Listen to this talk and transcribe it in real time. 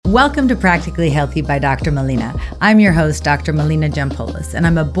Welcome to Practically Healthy by Dr. Melina. I'm your host, Dr. Melina Jampoulos, and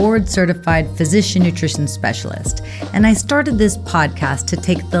I'm a board-certified physician nutrition specialist. And I started this podcast to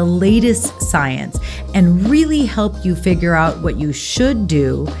take the latest science and really help you figure out what you should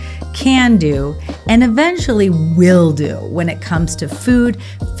do, can do, and eventually will do when it comes to food,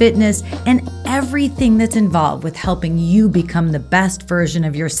 fitness, and everything that's involved with helping you become the best version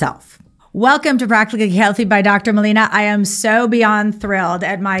of yourself. Welcome to Practically Healthy by Dr. Melina. I am so beyond thrilled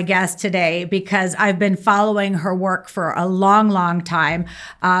at my guest today because I've been following her work for a long time.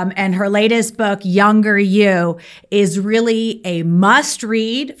 And her latest book, Younger You, is really a must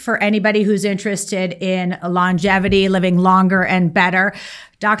read for anybody who's interested in longevity, living longer and better.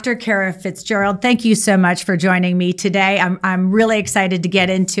 Dr. Kara Fitzgerald, thank you so much for joining me today. I'm really excited to get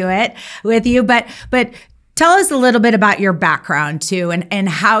into it with you, but tell us a little bit about your background too, and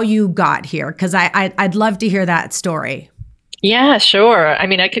how you got here, because I'd love to hear that story. Yeah, sure. I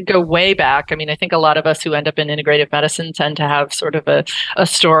mean, I could go way back. I mean, I think a lot of us who end up in integrative medicine tend to have sort of a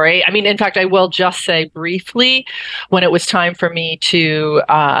story. I mean, in fact, I will just say briefly, when it was time for me to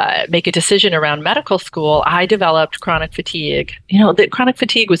make a decision around medical school, I developed chronic fatigue. The chronic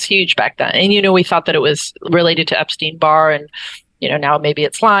fatigue was huge back then. And, we thought that it was related to Epstein-Barr and now maybe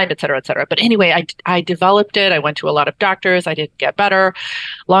it's Lyme, et cetera, et cetera. But anyway, I developed it. I went to a lot of doctors. I didn't get better.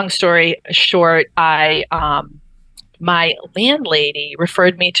 Long story short, my landlady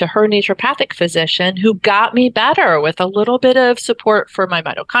referred me to her naturopathic physician who got me better with a little bit of support for my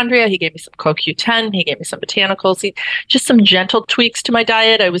mitochondria. He gave me some CoQ10. He gave me some botanicals. Just some gentle tweaks to my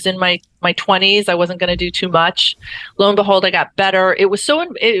diet. I was in my 20s. I wasn't going to do too much. Lo and behold, I got better.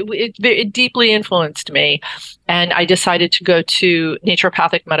 It deeply influenced me. And I decided to go to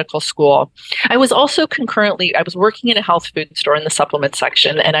naturopathic medical school. I was also I was working in a health food store in the supplement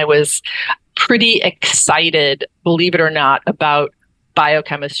section, and I was pretty excited, believe it or not, about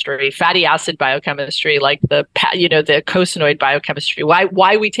biochemistry, fatty acid biochemistry, like the cousineoid biochemistry,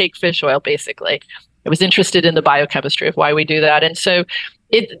 why we take fish oil, basically. I was interested in the biochemistry of why we do that. And so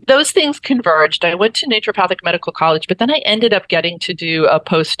those things converged. I went to naturopathic medical college, but then I ended up getting to do a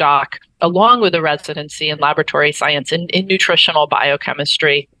postdoc along with a residency in laboratory science in nutritional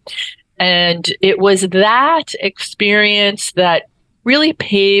biochemistry. And it was that experience that really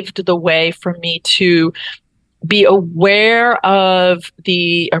paved the way for me to be aware of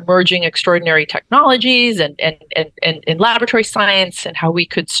the emerging extraordinary technologies and laboratory science, and how we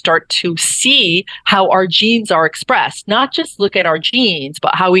could start to see how our genes are expressed, not just look at our genes,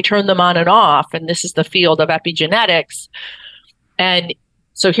 but how we turn them on and off. And this is the field of epigenetics. And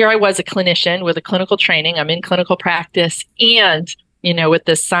so here I was, a clinician with a clinical training. I'm in clinical practice, and, with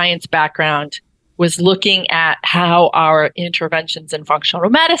this science background, was looking at how our interventions in functional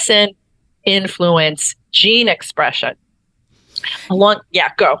medicine influence gene expression. Go.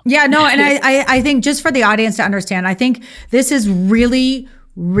 Yeah, no, and I think, just for the audience to understand, I think this is really,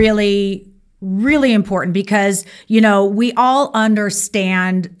 really, really important because, we all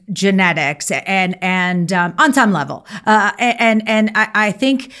understand genetics and on some level. And I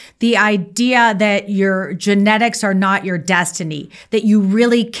think the idea that your genetics are not your destiny, that you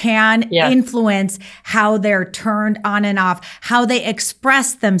really can influence how they're turned on and off, how they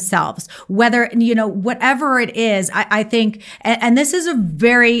express themselves, whether, whatever it is, I think, and this is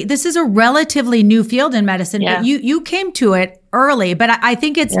a relatively new field in medicine, but you came to it early. But I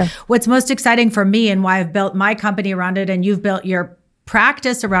think it's what's most exciting for me, and why I've built my company around it and you've built your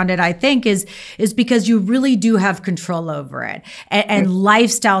practice around it, I think is because you really do have control over it, and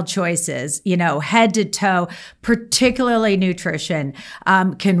lifestyle choices, head to toe, particularly nutrition,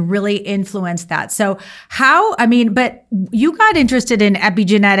 can really influence that. So but you got interested in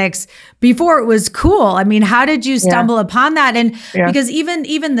epigenetics before it was cool. I mean, how did you stumble upon that? And because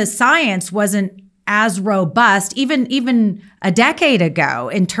even the science wasn't as robust, even a decade ago,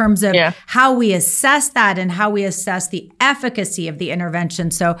 in terms of how we assess that and how we assess the efficacy of the intervention.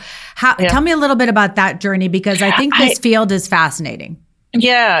 So tell me a little bit about that journey, because I think this field is fascinating.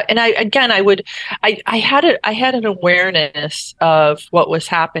 Yeah. And I had an awareness of what was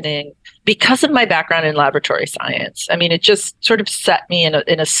happening because of my background in laboratory science. I mean, it just sort of set me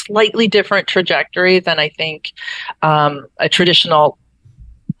in a slightly different trajectory than I think a traditional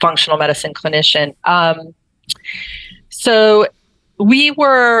functional medicine clinician. So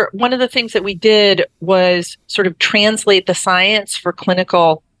one of the things that we did was sort of translate the science for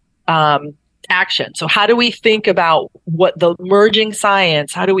clinical action. So how do we think about what the emerging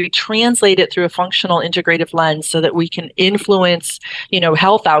science, how do we translate it through a functional integrative lens so that we can influence,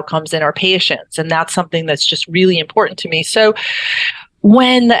 health outcomes in our patients? And that's something that's just really important to me. So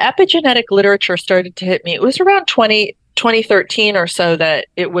when the epigenetic literature started to hit me, it was around 2013 or so that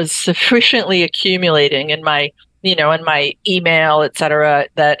it was sufficiently accumulating in my, in my email, et cetera,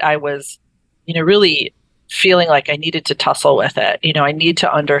 that I was, really feeling like I needed to tussle with it. I need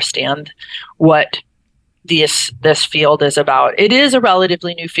to understand what this field is about. It is a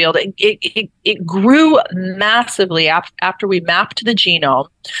relatively new field. It grew massively after we mapped the genome.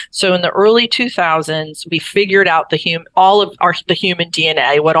 So in the early 2000s, we figured out the human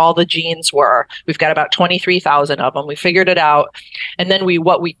DNA, what all the genes were. We've got about 23,000 of them. We figured it out, and then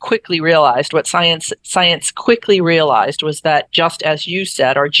what science quickly realized was that, just as you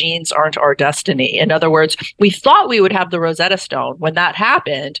said, our genes aren't our destiny. In other words, we thought we would have the Rosetta Stone when that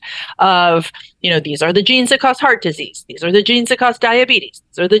happened. Of these are the genes that cause heart disease. These are the genes that cause diabetes.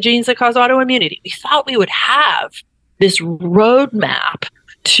 These are the genes that cause autoimmunity. We thought we would have this roadmap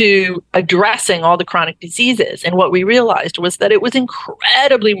to addressing all the chronic diseases. And what we realized was that it was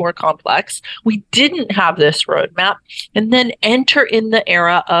incredibly more complex. We didn't have this roadmap. And then enter in the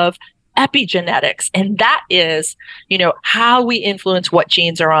era of epigenetics. And that is, how we influence what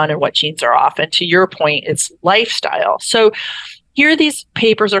genes are on and what genes are off. And to your point, it's lifestyle. So here these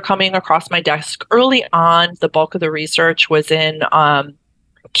papers are coming across my desk. Early on, the bulk of the research was in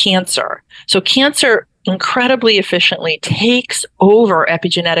cancer. So cancer incredibly efficiently takes over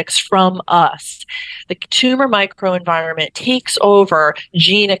epigenetics from us. The tumor microenvironment takes over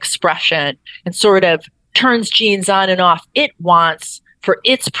gene expression and sort of turns genes on and off it wants for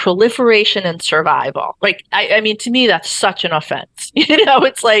its proliferation and survival. Like, I mean, to me, that's such an offense.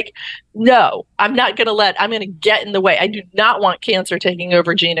 It's like, no, I'm going to get in the way. I do not want cancer taking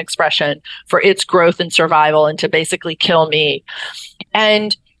over gene expression for its growth and survival and to basically kill me.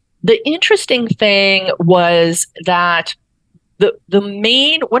 And the interesting thing was that one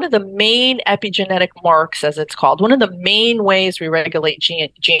of the main epigenetic marks, as it's called, one of the main ways we regulate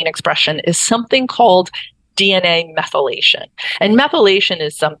gene expression is something called DNA methylation. And methylation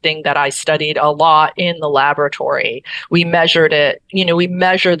is something that I studied a lot in the laboratory. We measured it, we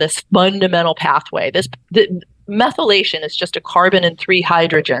measure this fundamental pathway. Methylation is just a carbon and 3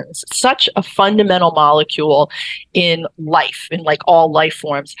 hydrogens, such a fundamental molecule in life, in like all life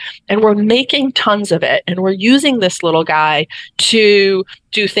forms. And we're making tons of it. And we're using this little guy to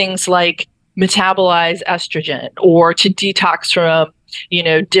do things like metabolize estrogen, or to detox from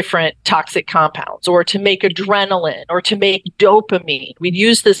different toxic compounds, or to make adrenaline, or to make dopamine. We'd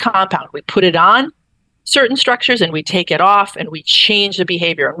use this compound, we put it on certain structures and we take it off and we change the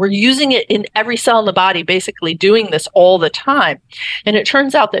behavior. And we're using it in every cell in the body, basically doing this all the time. And it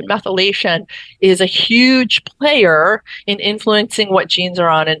turns out that methylation is a huge player in influencing what genes are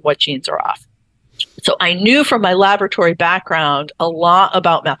on and what genes are off. So I knew from my laboratory background a lot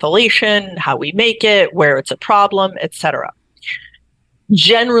about methylation, how we make it, where it's a problem, etc.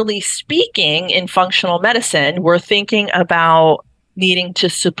 Generally speaking, in functional medicine, we're thinking about needing to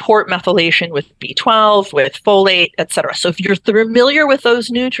support methylation with B12, with folate, et cetera. So if you're familiar with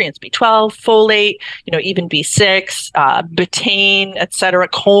those nutrients, B12, folate, even B6, betaine, et cetera,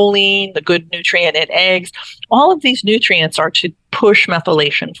 choline, the good nutrient in eggs, all of these nutrients are to push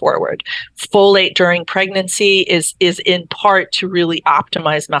methylation forward. Folate during pregnancy is in part to really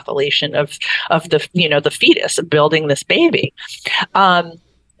optimize methylation of the fetus, of building this baby.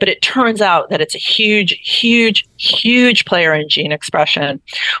 But it turns out that it's a huge, huge, huge player in gene expression.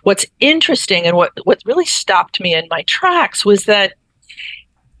 What's interesting and what really stopped me in my tracks was that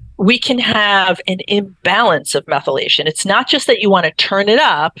we can have an imbalance of methylation. It's not just that you want to turn it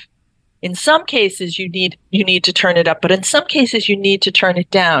up. In some cases, you need to turn it up, but in some cases, you need to turn it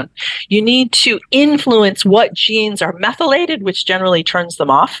down. You need to influence what genes are methylated, which generally turns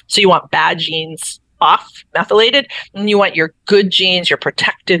them off. So you want bad genes off, methylated, and you want your good genes, your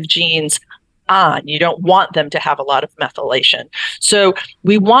protective genes on. You don't want them to have a lot of methylation. So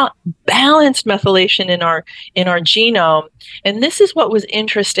we want balanced methylation in our genome. And this is what was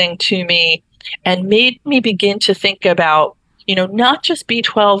interesting to me and made me begin to think about, not just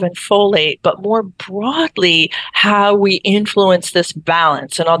B12 and folate, but more broadly, how we influence this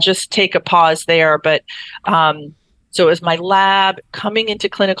balance. And I'll just take a pause there, but so as my lab coming into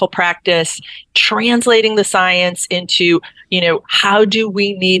clinical practice, translating the science into, how do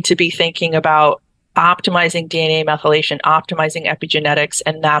we need to be thinking about optimizing DNA methylation, optimizing epigenetics,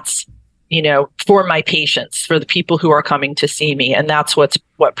 and that's, for my patients, for the people who are coming to see me. And that's what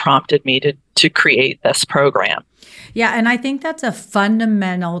prompted me to create this program. Yeah, and I think that's a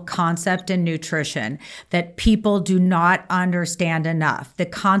fundamental concept in nutrition that people do not understand enough. The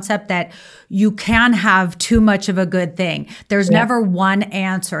concept that you can have too much of a good thing. There's never one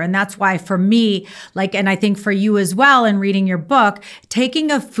answer. And that's why for me, like, and I think for you as well in reading your book,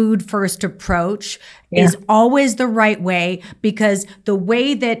 taking a food first approach is always the right way, because the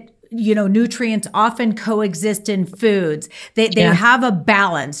way that nutrients often coexist in foods. They have a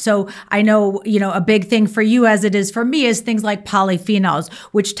balance. So I know, a big thing for you, as it is for me, is things like polyphenols,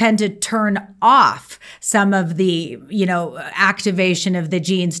 which tend to turn off some of the, activation of the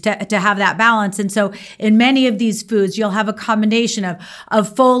genes to have that balance. And so in many of these foods, you'll have a combination of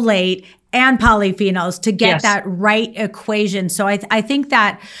folate and polyphenols to get that right equation. So I think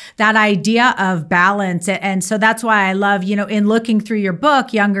that idea of balance, and so that's why I love, in looking through your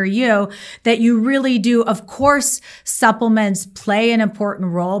book, Younger You, that you really do, of course, supplements play an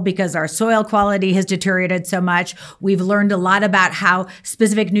important role because our soil quality has deteriorated so much. We've learned a lot about how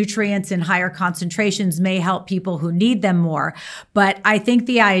specific nutrients in higher concentrations may help people who need them more. But I think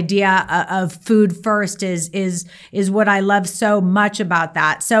the idea of food first is what I love so much about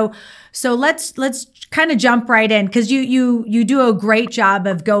that. So let's kind of jump right in, because you do a great job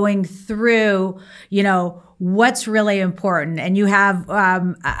of going through, what's really important. And you have,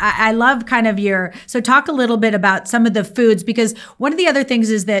 I love kind of so talk a little bit about some of the foods, because one of the other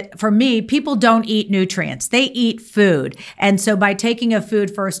things is that for me, people don't eat nutrients, they eat food. And so by taking a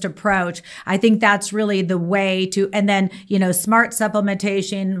food first approach, I think that's really the way to, and then, smart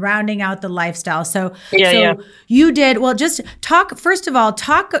supplementation, rounding out the lifestyle. So you did, well, just talk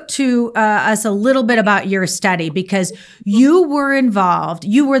to us a little bit about your study, because you were involved,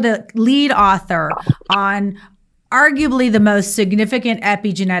 you were the lead author on arguably the most significant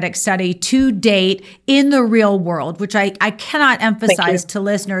epigenetic study to date in the real world, which I cannot emphasize to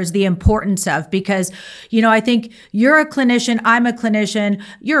listeners the importance of, because, I think you're a clinician, I'm a clinician,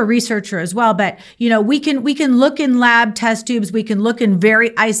 you're a researcher as well, but, we can look in lab test tubes, we can look in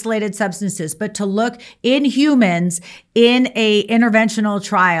very isolated substances, but to look in humans in a interventional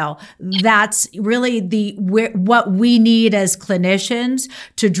trial, that's really what we need as clinicians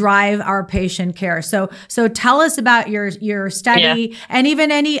to drive our patient care. So tell us about your study and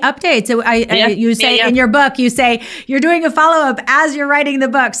even any updates. You say in your book, you say you're doing a follow-up as you're writing the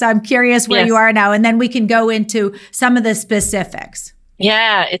book. So I'm curious where you are now, and then we can go into some of the specifics.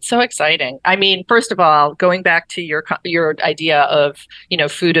 Yeah, it's so exciting. I mean, first of all, going back to your idea of,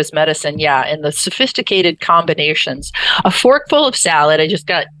 food as medicine, and the sophisticated combinations. A forkful of salad, I just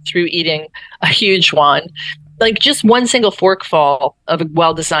got through eating a huge one, like just one single forkful of a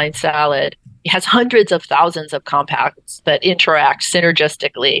well-designed salad has hundreds of thousands of compounds that interact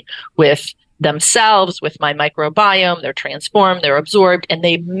synergistically with themselves, with my microbiome. They're transformed, they're absorbed, and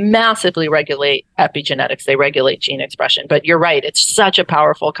they massively regulate epigenetics. They regulate gene expression. But you're right, it's such a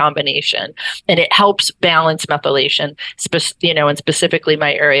powerful combination, and it helps balance methylation, and specifically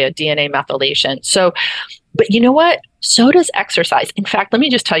my area, DNA methylation. So, but you know what? So does exercise. In fact, let me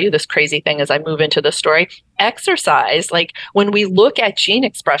just tell you this crazy thing as I move into the story. Exercise, like when we look at gene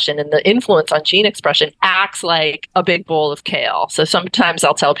expression and the influence on gene expression, acts like a big bowl of kale. So sometimes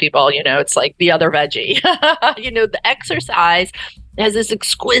I'll tell people, it's like the other veggie. The exercise has this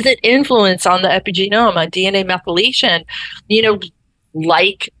exquisite influence on the epigenome, on DNA methylation,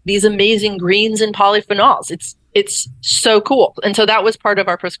 like these amazing greens and polyphenols. It's so cool. And so that was part of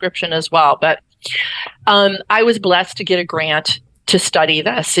our prescription as well. But I was blessed to get a grant to study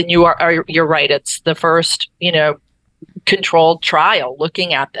this. And you're right. It's the first, controlled trial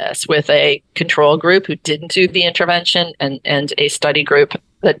looking at this with a control group who didn't do the intervention and a study group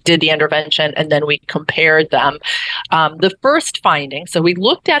that did the intervention. And then we compared them. The first finding, so we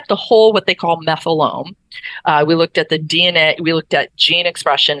looked at the whole, what they call methylome. We looked at the DNA, we looked at gene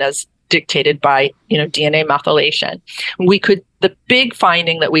expression as dictated by, DNA methylation. The big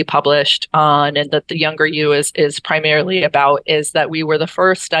finding that we published on, and that the Younger You is primarily about, is that we were the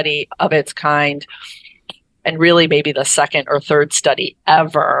first study of its kind, and really maybe the second or third study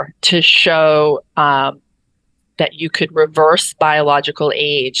ever, to show that you could reverse biological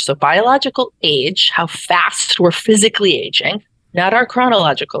age. So biological age, how fast we're physically aging, not our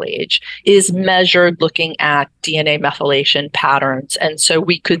chronological age, is measured looking at DNA methylation patterns. And so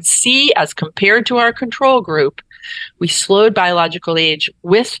we could see, as compared to our control group, we slowed biological age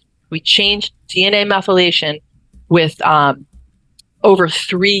we changed DNA methylation with over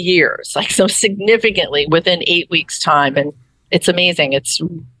 3 years, like so significantly within 8 weeks' time. And it's amazing.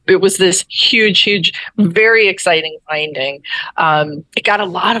 It was this huge, very exciting finding. It got a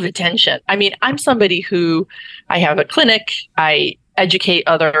lot of attention. I mean, I'm somebody who, I have a clinic. I educate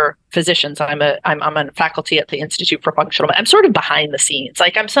other physicians. I'm on faculty at the Institute for Functional Medicine. I'm sort of behind the scenes.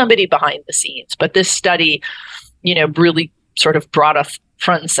 Like I'm somebody behind the scenes, but this study, really sort of brought us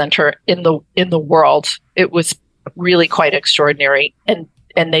front and center in the world. It was really quite extraordinary. And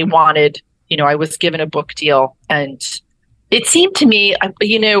they wanted, I was given a book deal, and it seemed to me,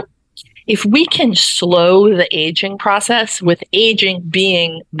 if we can slow the aging process, with aging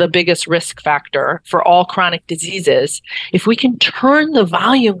being the biggest risk factor for all chronic diseases, if we can turn the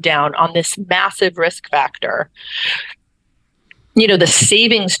volume down on this massive risk factor, the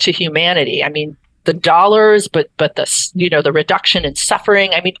savings to humanity, I mean, the dollars, but the reduction in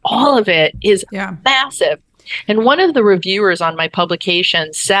suffering, I mean, all of it is massive. And one of the reviewers on my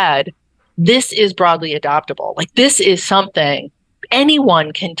publication said, this is broadly adoptable. Like, this is something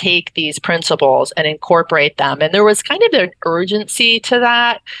anyone can take these principles and incorporate them. And there was kind of an urgency to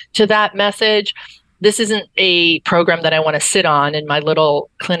that message. This isn't a program that I want to sit on in my little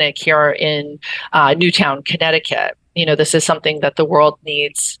clinic here in Newtown, Connecticut. This is something that the world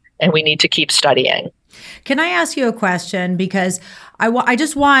needs, and we need to keep studying. Can I ask you a question? Because I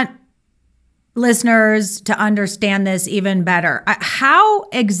just want listeners to understand this even better. How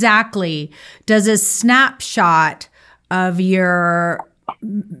exactly does a snapshot of your,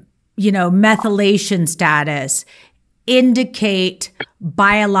 methylation status indicate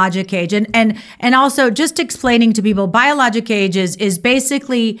biologic age? And also just explaining to people, biologic age is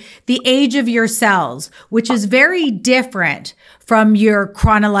basically the age of your cells, which is very different from your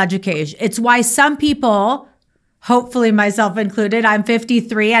chronologic age. It's why some people, hopefully myself included, I'm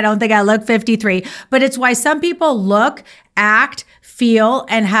 53. I don't think I look 53, but it's why some people look, act, feel,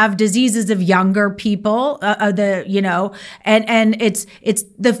 and have diseases of younger people, and it's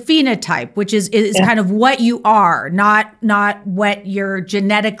the phenotype, which is kind of what you are, not what you're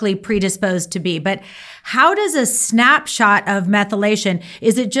genetically predisposed to be. But how does a snapshot of methylation,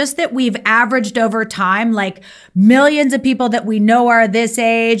 is it just that we've averaged over time, like millions of people that we know are this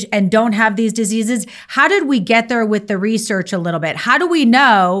age and don't have these diseases? How did we get there with the research a little bit? How do we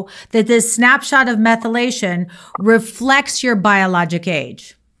know that this snapshot of methylation reflects your biologic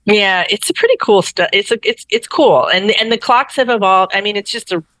age? Yeah, it's a pretty cool stuff. It's cool, and the clocks have evolved. I mean, it's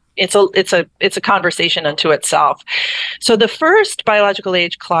just it's a conversation unto itself. So the first biological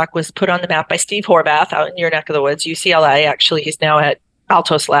age clock was put on the map by Steve Horvath out in your neck of the woods, UCLA. Actually, he's now at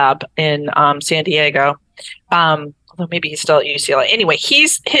Altos Lab in San Diego. Although maybe he's still at UCLA. Anyway,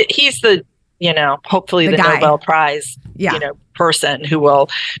 he's the hopefully the Nobel Prize person who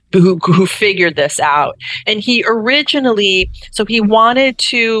figured this out. And he originally, so he wanted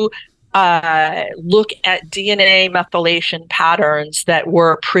to look at DNA methylation patterns that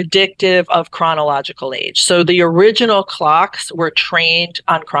were predictive of chronological age. So the original clocks were trained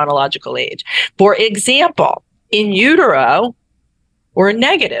on chronological age. For example, in utero, or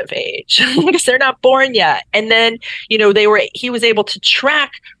negative age because they're not born yet. And then, he was able to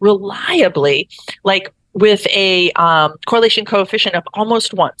track reliably, like with a correlation coefficient of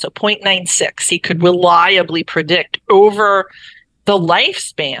almost 1, so 0.96. He could reliably predict over the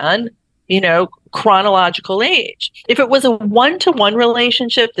lifespan, chronological age. If it was a 1-to-1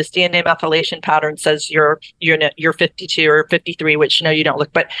 relationship, this DNA methylation pattern says you're 52 or 53, which you don't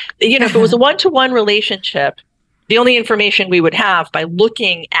look. But if it was a 1-to-1 relationship, the only information we would have by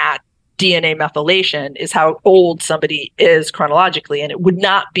looking at DNA methylation is how old somebody is chronologically, and it would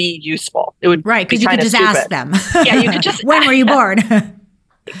not be useful. It would because you could just ask them. Yeah, you could just when were you born?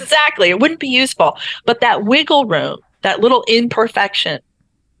 Exactly, it wouldn't be useful. But that wiggle room, that little imperfection,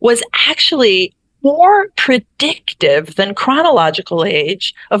 was actually more predictive than chronological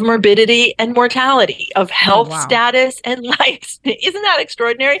age of morbidity and mortality, of health status and life. Isn't that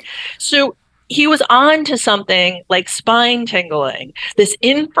extraordinary? So he was on to something like spine tingling. This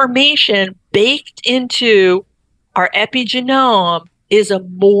information baked into our epigenome is a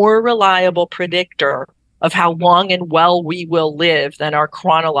more reliable predictor of how long and well we will live than our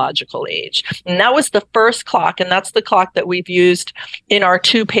chronological age. And that was the first clock, and that's the clock that we've used in our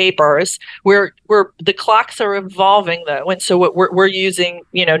 2 papers, where the clocks are evolving though. And so what we're using,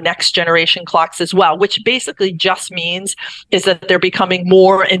 next generation clocks as well, which basically just means is that they're becoming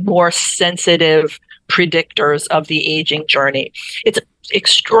more and more sensitive predictors of the aging journey. It's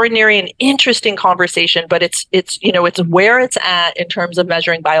extraordinary and interesting conversation, but it's where it's at in terms of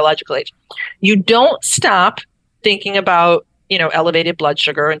measuring biological age. You don't stop thinking about, elevated blood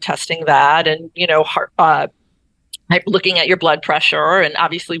sugar and testing that, and, looking at your blood pressure and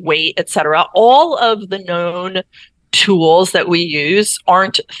obviously weight, et cetera. All of the known tools that we use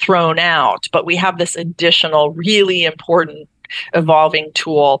aren't thrown out, but we have this additional really important evolving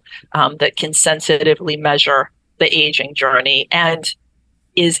tool that can sensitively measure the aging journey and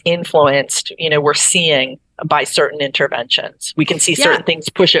is influenced, we're seeing by certain interventions. We can see certain things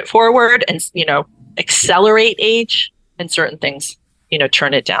push it forward and, accelerate age, and certain things,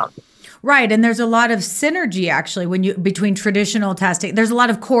 turn it down. Right. And there's a lot of synergy actually between traditional testing. There's a lot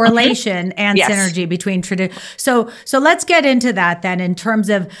of correlation and synergy between So let's get into that then in terms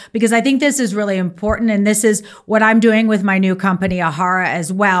of, because I think this is really important. And this is what I'm doing with my new company, Ahara,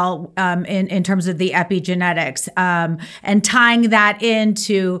 as well, in terms of the epigenetics, and tying that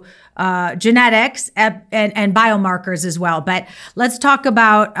into genetics and biomarkers as well. But let's talk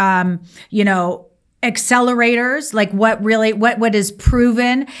about, accelerators, like what is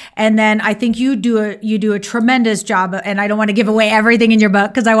proven. And then I think you do a tremendous job, and I don't want to give away everything in your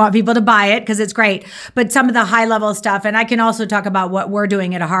book because I want people to buy it because it's great, but some of the high level stuff. And I can also talk about what we're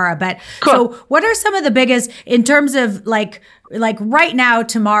doing at Ahara. But cool. So what are some of the biggest in terms of like right now,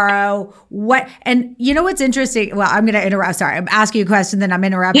 tomorrow, and you know what's interesting? Well, I'm going to interrupt. Sorry, I'm asking you a question, then I'm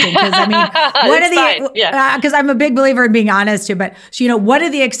interrupting because because I'm a big believer in being honest too. But what are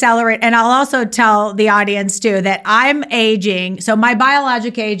the accelerate? And I'll also tell the audience too that I'm aging. So my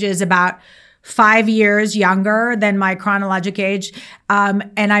biologic age is about 5 years younger than my chronologic age, and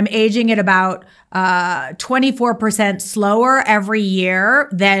I'm aging at about 24% slower every year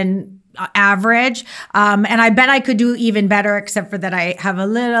than average. And I bet I could do even better, except for that I have a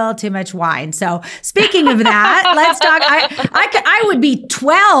little too much wine. So speaking of that, let's talk. I would be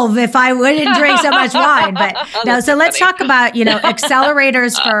 12 if I wouldn't drink so much wine, but no. So let's talk about,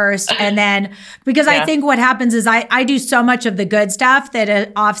 accelerators first. And then, because I think what happens is I do so much of the good stuff that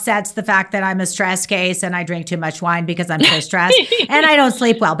it offsets the fact that I'm a stress case and I drink too much wine because I'm so stressed and I don't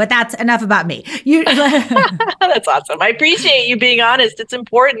sleep well, but that's enough about me. That's awesome. I appreciate you being honest. It's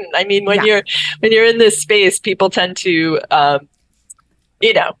important. I mean, when you're in this space, people tend to,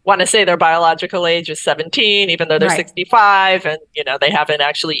 want to say their biological age is 17, even though they're 65, and they haven't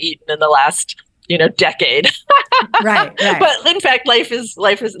actually eaten in the last decade. Right. But in fact, life is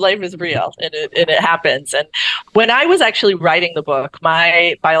real, and it happens. And when I was actually writing the book,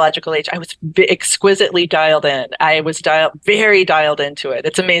 my biological age, I was exquisitely dialed in. I was very dialed into it.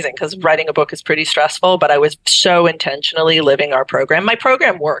 It's amazing because writing a book is pretty stressful, but I was so intentionally living our program. My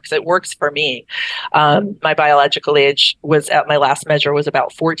program works. It works for me. My biological age was at my last measure was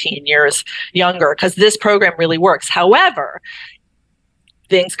about 14 years younger because this program really works. However,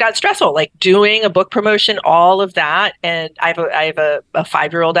 things got stressful, like doing a book promotion, all of that. And I have a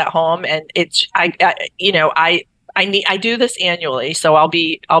 5-year-old at home, and I do this annually. So I'll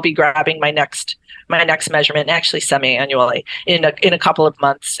be grabbing my next measurement, actually semi-annually in a couple of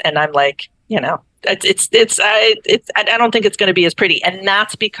months. And I'm like, I don't think it's going to be as pretty. And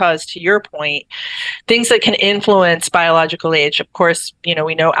that's because, to your point, things that can influence biological age, of course,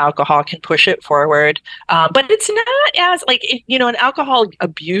 we know alcohol can push it forward, but it's not as an alcohol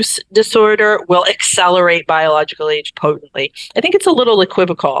abuse disorder will accelerate biological age potently. I think it's a little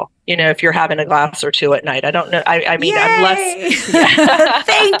equivocal, if you're having a glass or two at night. I don't know. I mean, Yay! I'm less. Yeah.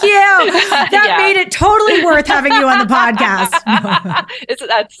 Thank you. That made it totally worth having you on the podcast.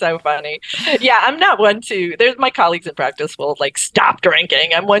 That's so funny. Yeah, I'm not one to. There's my colleagues in practice will stop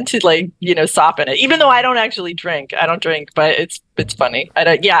drinking. I'm one to soften it, even though I don't actually drink. I don't drink, but it's funny.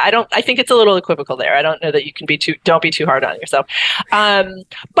 I think it's a little equivocal there. I don't know that you can don't be too hard on yourself.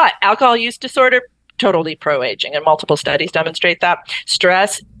 But alcohol use disorder, totally pro-aging, and multiple studies demonstrate that.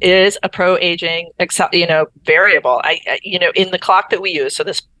 Stress is a pro-aging, variable. In the clock that we use, so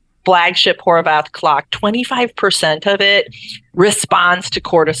this flagship Horvath clock, 25% of it responds to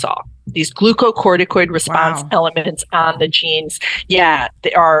cortisol. These glucocorticoid response elements on the genes,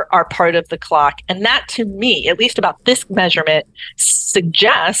 they are part of the clock. And that, to me, at least about this measurement,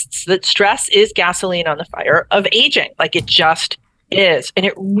 suggests that stress is gasoline on the fire of aging. Like it just is. And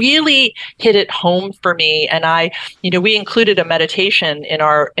it really hit it home for me. And we included a meditation in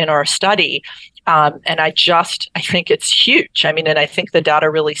our study. And I think it's huge. I mean, and I think the data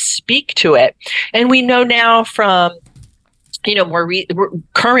really speak to it. And we know now from more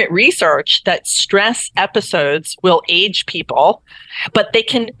current research that stress episodes will age people, but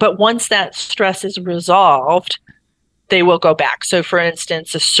once that stress is resolved, they will go back. So for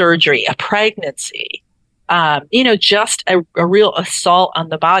instance, a surgery, a pregnancy, just a real assault on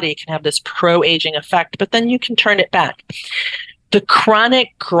the body can have this pro-aging effect, but then you can turn it back. The chronic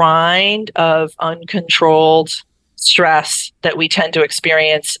grind of uncontrolled stress that we tend to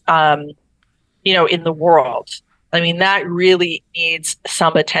experience, in the world, I mean, that really needs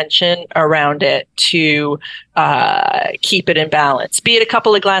some attention around it to keep it in balance. Be it a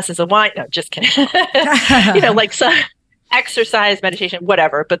couple of glasses of wine. No, just kidding. exercise, meditation,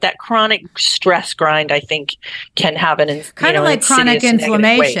 whatever, but that chronic stress grind, I think, can have kind of like chronic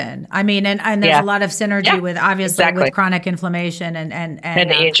inflammation. I mean, and there's a lot of synergy with obviously with chronic inflation and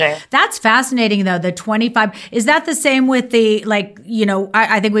aging. That's fascinating though. The 25, is that the same with the, like, you know,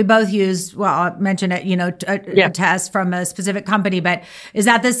 I think we both use, well, I'll mention it, you know, a test from a specific company, but is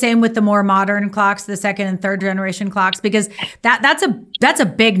that the same with the more modern clocks, the second and third generation clocks? Because that's a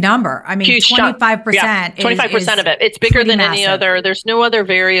big number. I mean, 25%. 25% of it. It's bigger than massive. Any other. There's no other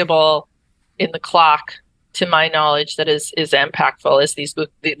variable in the clock, to my knowledge, that is impactful as these, the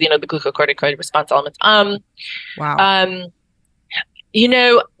glucocorticoid response elements. Wow. You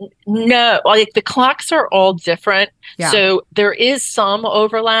know, no, like the clocks are all different. Yeah. So there is some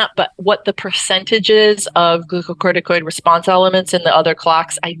overlap, but what the percentages of glucocorticoid response elements in the other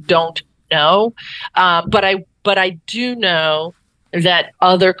clocks, I don't know. But I do know that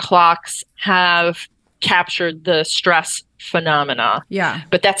other clocks have captured the stress phenomena. Yeah.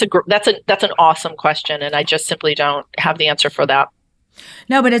 But that's an awesome question, and I just simply don't have the answer for that.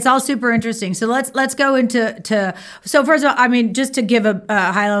 No, but it's all super interesting. So let's go into so first of all, I mean, just to give a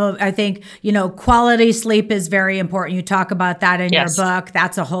high level, I think, you know, quality sleep is very important. You talk about that in your book.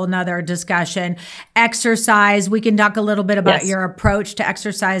 That's a whole nother discussion. Exercise, we can talk a little bit about your approach to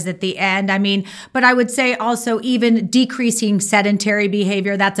exercise at the end. I mean, but I would say also even decreasing sedentary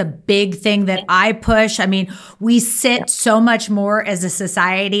behavior. That's a big thing that I push. I mean, we sit so much more as a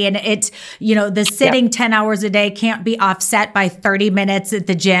society, and it's, you know, the sitting 10 hours a day can't be offset by 30 minutes at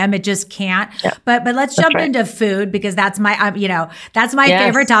the gym. It just can't. Yeah. But let's jump into food, because that's my that's my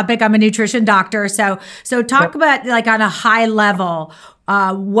favorite topic. I'm a nutrition doctor. So talk about, like, on a high level,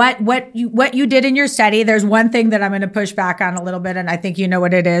 what you did in your study. There's one thing that I'm going to push back on a little bit, and I think you know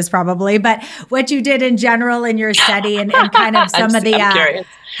what it is probably, but what you did in general in your study and kind of some of the I'm curious.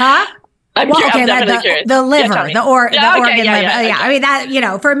 I'm definitely curious. The liver, the organ liver. Yeah. I mean, that, you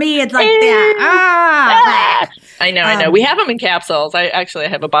know, for me, it's like I know. We have them in capsules. I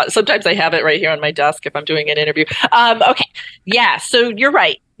have a bottle. Sometimes I have it right here on my desk if I'm doing an interview. Okay. Yeah. So you're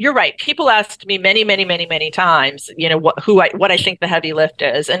right. People asked me many times, you know, what I think the heavy lift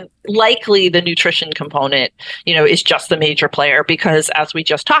is. And likely the nutrition component, you know, is just the major player, because as we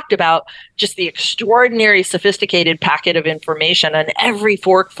just talked about, just the extraordinary sophisticated packet of information on every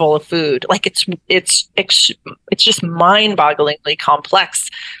forkful of food. Like it's just mind-bogglingly complex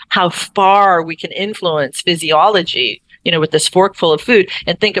how far we can influence physiology, you know, with this forkful of food,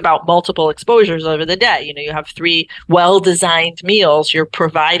 and think about multiple exposures over the day. You know, you have 3 well-designed meals. You're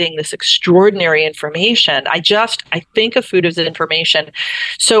providing this extraordinary information. I think of food as information.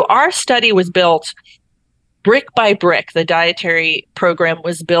 So our study was built brick by brick. The dietary program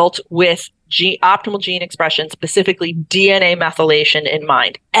was built with optimal gene expression, specifically DNA methylation in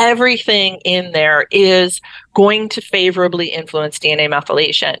mind. Everything in there is going to favorably influence DNA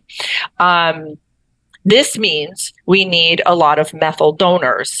methylation. This means we need a lot of methyl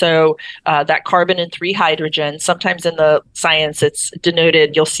donors. So that carbon and 3 hydrogen, sometimes in the science it's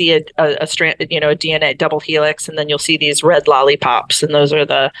denoted, you'll see a strand, you know, a DNA double helix, and then you'll see these red lollipops, and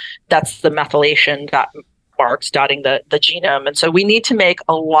that's the methylation marks dotting the genome. And so we need to make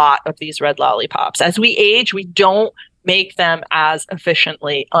a lot of these red lollipops. As we age, we don't make them as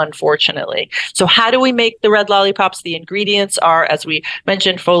efficiently, unfortunately. So how do we make the red lollipops? The ingredients are, as we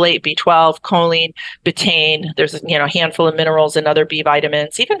mentioned, folate, B12, choline, betaine. There's a handful of minerals and other B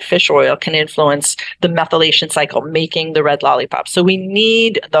vitamins. Even fish oil can influence the methylation cycle, making the red lollipops. So we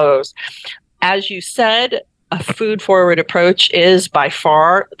need those. As you said, a food-forward approach is by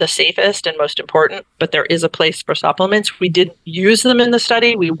far the safest and most important, but there is a place for supplements. We didn't use them in the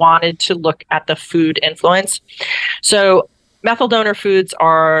study. We wanted to look at the food influence. So methyl donor foods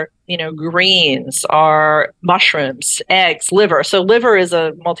are, greens, are mushrooms, eggs, liver. So liver is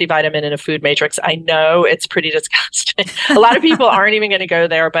a multivitamin in a food matrix. I know it's pretty disgusting. A lot of people aren't even going to go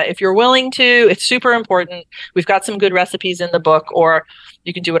there, but if you're willing to, it's super important. We've got some good recipes in the book, or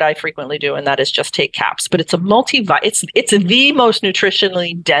you can do what I frequently do, and that is just take caps. But it's it's the most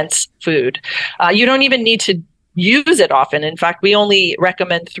nutritionally dense food. You don't even need to use it often. In fact, we only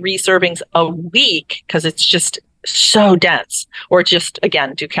recommend 3 servings a week because it's just so dense. Or just,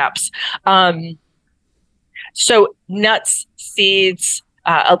 again, do caps. So nuts, seeds,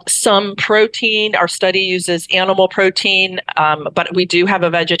 some protein. Our study uses animal protein, but we do have a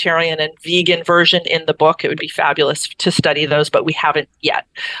vegetarian and vegan version in the book. It would be fabulous to study those, but we haven't yet.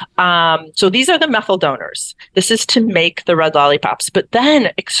 So these are the methyl donors. This is to make the red lollipops. But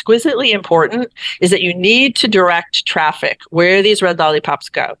then exquisitely important is that you need to direct traffic where these red lollipops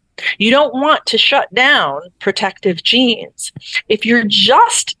go. You don't want to shut down protective genes. If you're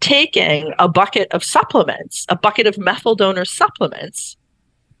just taking a bucket of supplements, a bucket of methyl donor supplements,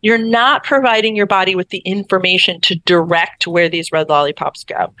 you're not providing your body with the information to direct where these red lollipops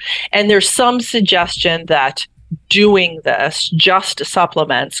go. And there's some suggestion that doing this, just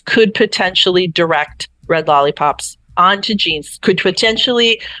supplements, could potentially direct red lollipops onto genes, could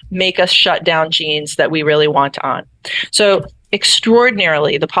potentially make us shut down genes that we really want on. So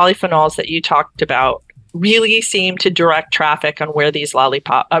extraordinarily, the polyphenols that you talked about really seem to direct traffic on where these where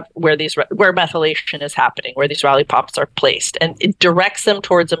methylation is happening, where these lollipops are placed, and it directs them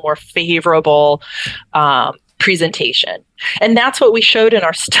towards a more favorable presentation. And that's what we showed in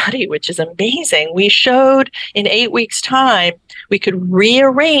our study, which is amazing. We showed in 8 weeks' time, we could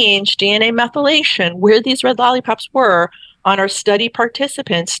rearrange DNA methylation where these red lollipops were on our study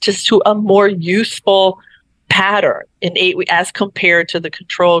participants to a more youthful pattern in 8 weeks as compared to the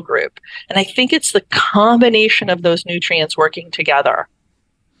control group. And I think it's the combination of those nutrients working together.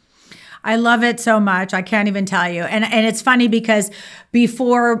 I love it so much. I can't even tell you. And it's funny because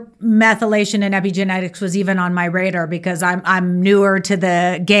before methylation and epigenetics was even on my radar, because I'm newer to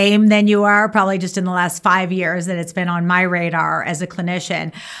the game than you are, probably just in the last 5 years that it's been on my radar as a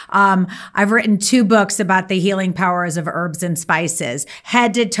clinician. I've written 2 books about the healing powers of herbs and spices,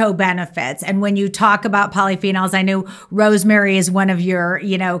 head to toe benefits. And when you talk about polyphenols, I know rosemary is one of your,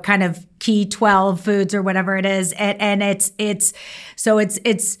 kind of key 12 foods or whatever it is. And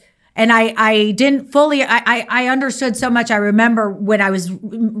and I didn't fully, I understood so much. I remember when I was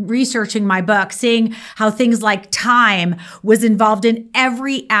researching my book, seeing how things like thyme was involved in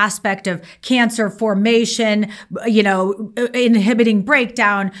every aspect of cancer formation, inhibiting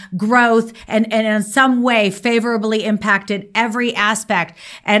breakdown, growth, and in some way favorably impacted every aspect.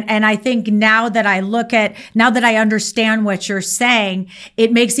 And I think now that I understand what you're saying,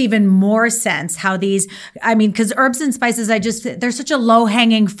 it makes even more sense how because herbs and spices, they're such a low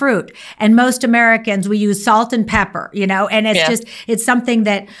hanging fruit. And most Americans, we use salt and pepper, and it's something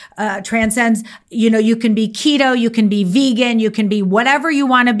that transcends, you can be keto, you can be vegan, you can be whatever you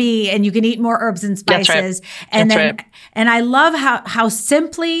want to be, and you can eat more herbs and spices. And I love how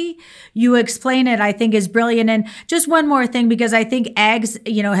simply you explain it, I think is brilliant. And just one more thing, because I think eggs,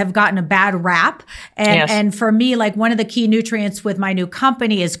 have gotten a bad rap. And for me, like one of the key nutrients with my new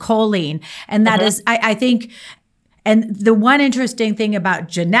company is choline. And that is, I think, and the one interesting thing about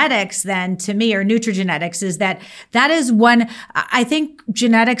genetics then to me, or nutrigenetics, is that is one, I think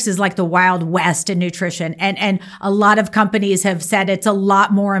genetics is like the Wild West in nutrition. And a lot of companies have said it's a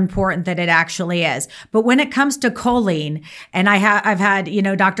lot more important than it actually is. But when it comes to choline, and I've had,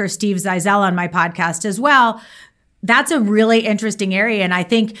 Dr. Steve Zeisel on my podcast as well, that's a really interesting area. And I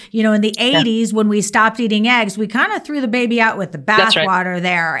think, in the 80s, when we stopped eating eggs, we kind of threw the baby out with the bathwater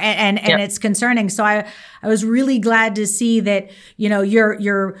there. And it's concerning. So I was really glad to see that,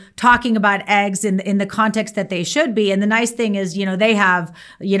 you're talking about eggs in the context that they should be. And the nice thing is, they have,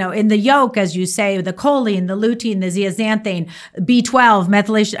 in the yolk, as you say, the choline, the lutein, the zeaxanthin, B12,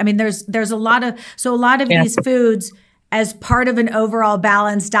 methylation. I mean, there's a lot of these foods as part of an overall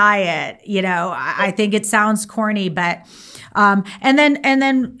balanced diet. I think it sounds corny, but I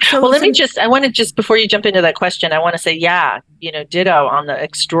want to just before you jump into that question, I want to say, ditto on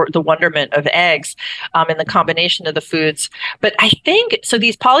the wonderment of eggs, and the combination of the foods. But I think, so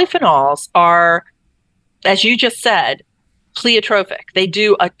these polyphenols are, as you just said, pleiotropic. They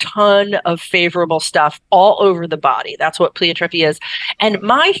do a ton of favorable stuff all over the body. That's what pleiotropy is. And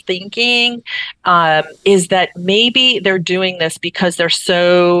my thinking is that maybe they're doing this because they're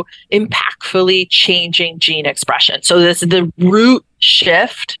so impactfully changing gene expression. So the root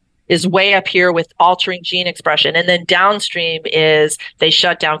shift is way up here with altering gene expression. And then downstream is they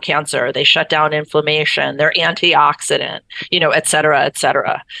shut down cancer, they shut down inflammation, they're antioxidant, et cetera, et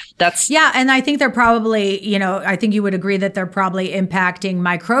cetera. And I think they're probably, I think you would agree that they're probably impacting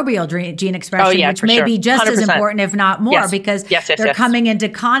microbial gene expression, which may be just 100%. As important, if not more, because they're coming into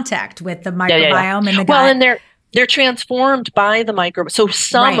contact with the microbiome and the gut. Well, and they're transformed by the microbiome. So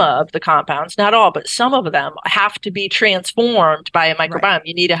some of the compounds, not all, but some of them have to be transformed by a microbiome. Right.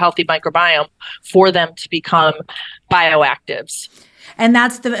 You need a healthy microbiome for them to become bioactives. And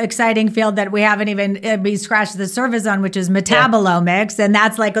that's the exciting field that we haven't even scratched the surface on, which is metabolomics. And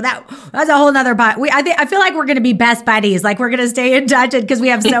that's that's a whole nother I feel like we're going to be best buddies. Like we're going to stay in touch because we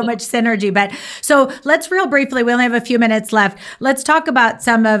have so much synergy. But so let's real briefly, we only have a few minutes left. Let's talk about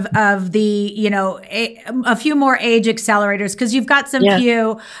some of the, a few more age accelerators, because you've got some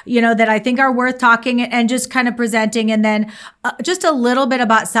few, that I think are worth talking and just kind of presenting. And then just a little bit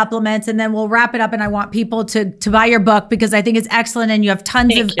about supplements, and then we'll wrap it up. And I want people to buy your book because I think it's excellent and you have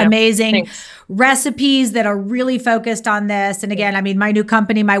tons of amazing Thanks. recipes that are really focused on this. And again, I mean, my new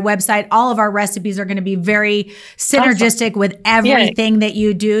company, my website, all of our recipes are going to be very synergistic with everything that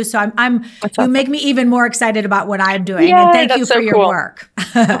you do. So you make me even more excited about what I'm doing. And thank you for your work.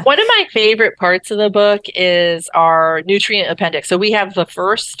 One of my favorite parts of the book is our nutrient appendix. So we have the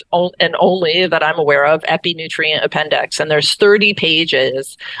first and only that I'm aware of epi-nutrient appendix. And there's 30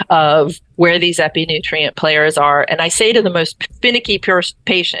 pages of where these epi-nutrient players are. And I say to the most finicky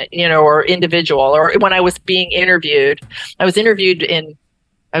patient, or individual, or when I was being interviewed, I was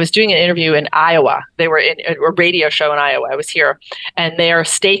doing an interview in Iowa. They were in a radio show in Iowa. I was here, and they're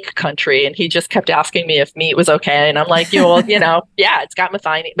steak country. And he just kept asking me if meat was okay. And I'm like, yeah, it's got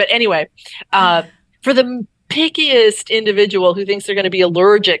methionine. But anyway, for the pickiest individual who thinks they're going to be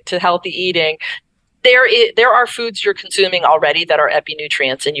allergic to healthy eating, there are foods you're consuming already that are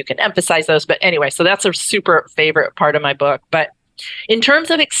epi-nutrients, and you can emphasize those. But anyway, so that's a super favorite part of my book. But in terms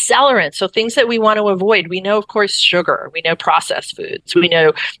of accelerants, so things that we want to avoid, we know, of course, sugar, we know processed foods, we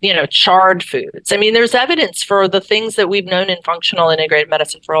know, charred foods. I mean, there's evidence for the things that we've known in functional integrated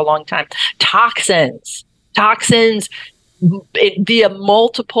medicine for a long time. Toxins via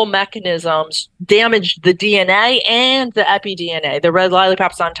multiple mechanisms damage the DNA and the epi-DNA, the red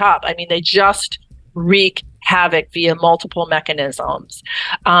lollipops on top. I mean, they just wreak havoc via multiple mechanisms.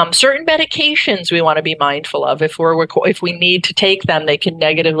 Certain medications we want to be mindful of. If we need to take them, they can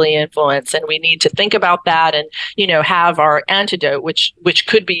negatively influence, and we need to think about that and have our antidote, which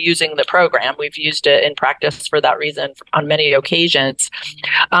could be using the program. We've used it in practice for that reason on many occasions.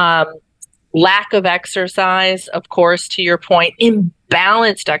 Lack of exercise, of course, to your point,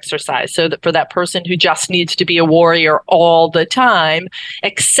 imbalanced exercise. So that for that person who just needs to be a warrior all the time,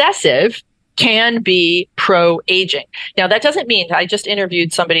 excessive can be pro-aging. Now, that doesn't mean, I just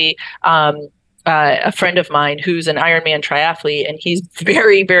interviewed somebody, a friend of mine who's an Ironman triathlete, and he's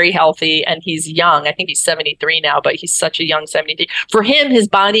very, very healthy, and he's young. I think he's 73 now, but he's such a young 73. For him, his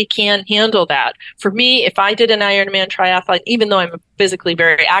body can handle that. For me, if I did an Ironman triathlon, even though I'm physically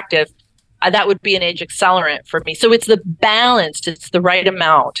very active, that would be an age accelerant for me. So it's the balance, it's the right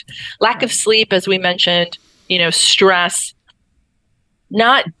amount. Lack of sleep, as we mentioned, stress,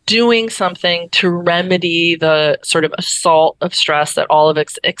 not doing something to remedy the sort of assault of stress that all of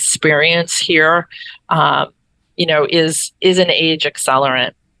us experience here, is an age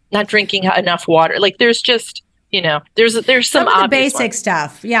accelerant. Not drinking enough water. Like there's just, there's some of the obvious basic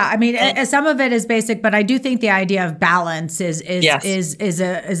stuff. Yeah. I mean, some of it is basic, but I do think the idea of balance is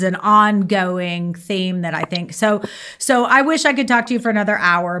an ongoing theme that I think. So I wish I could talk to you for another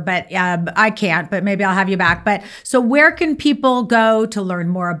hour, but I can't, but maybe I'll have you back. But so where can people go to learn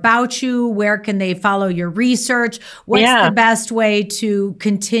more about you? Where can they follow your research? What's the best way to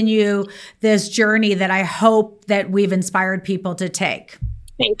continue this journey that I hope that we've inspired people to take?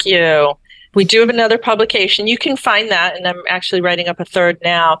 Thank you. We do have another publication. You can find that, and I'm actually writing up a third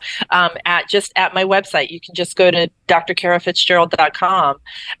now, at my website. You can just go to drkarafitzgerald.com,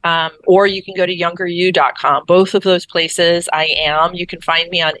 or you can go to youngeryou.com. Both of those places I am. You can find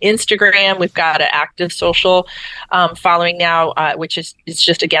me on Instagram. We've got an active social following now, which is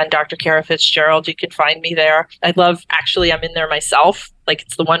just, again, Dr. Kara Fitzgerald. You can find me there. I'm in there myself. Like,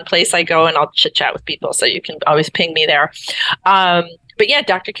 it's the one place I go and I'll chit chat with people. So you can always ping me there. But yeah,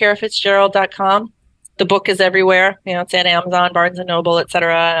 drkarafitzgerald.com. The book is everywhere. It's at Amazon, Barnes & Noble,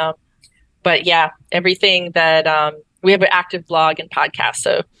 etc. But yeah, everything that we have an active blog and podcast.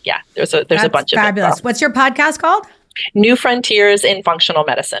 So yeah, there's a bunch of fabulous. What's your podcast called? New Frontiers in Functional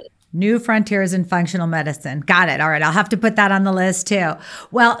Medicine. New Frontiers in Functional Medicine. Got it. All right. I'll have to put that on the list too.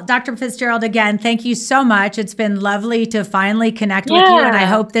 Well, Dr. Fitzgerald, again, thank you so much. It's been lovely to finally connect with you. And I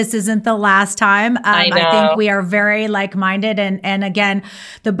hope this isn't the last time. I think we are very like-minded. And again,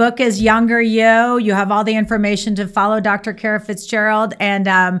 the book is Younger You. You have all the information to follow Dr. Kara Fitzgerald. And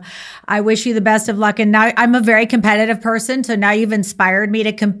I wish you the best of luck. And now I'm a very competitive person. So now you've inspired me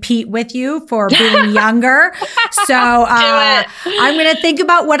to compete with you for being younger. So I'm going to think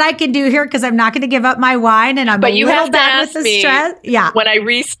about what I can do here, because I'm not going to give up my wine, and I'm a little bad with the stress. Yeah. When I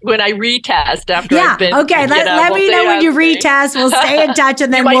retest after I've been. Okay. Let me know when you retest. We'll stay in touch,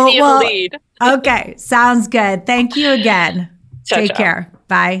 and then we'll lead. Okay. Sounds good. Thank you again. Take care.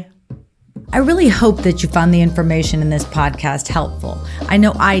 Bye. I really hope that you found the information in this podcast helpful. I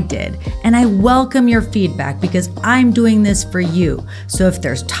know I did, and I welcome your feedback because I'm doing this for you. So if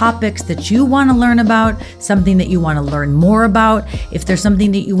there's topics that you want to learn about, something that you want to learn more about, if there's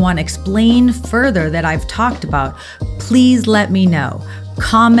something that you want to explain further that I've talked about, please let me know.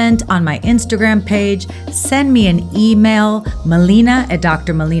 comment on my Instagram page, send me an email,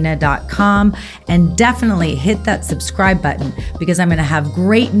 melina@drmelina.com, and definitely hit that subscribe button because I'm going to have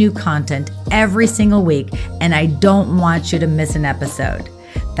great new content every single week, and I don't want you to miss an episode.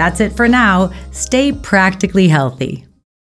 That's it for now. Stay practically healthy.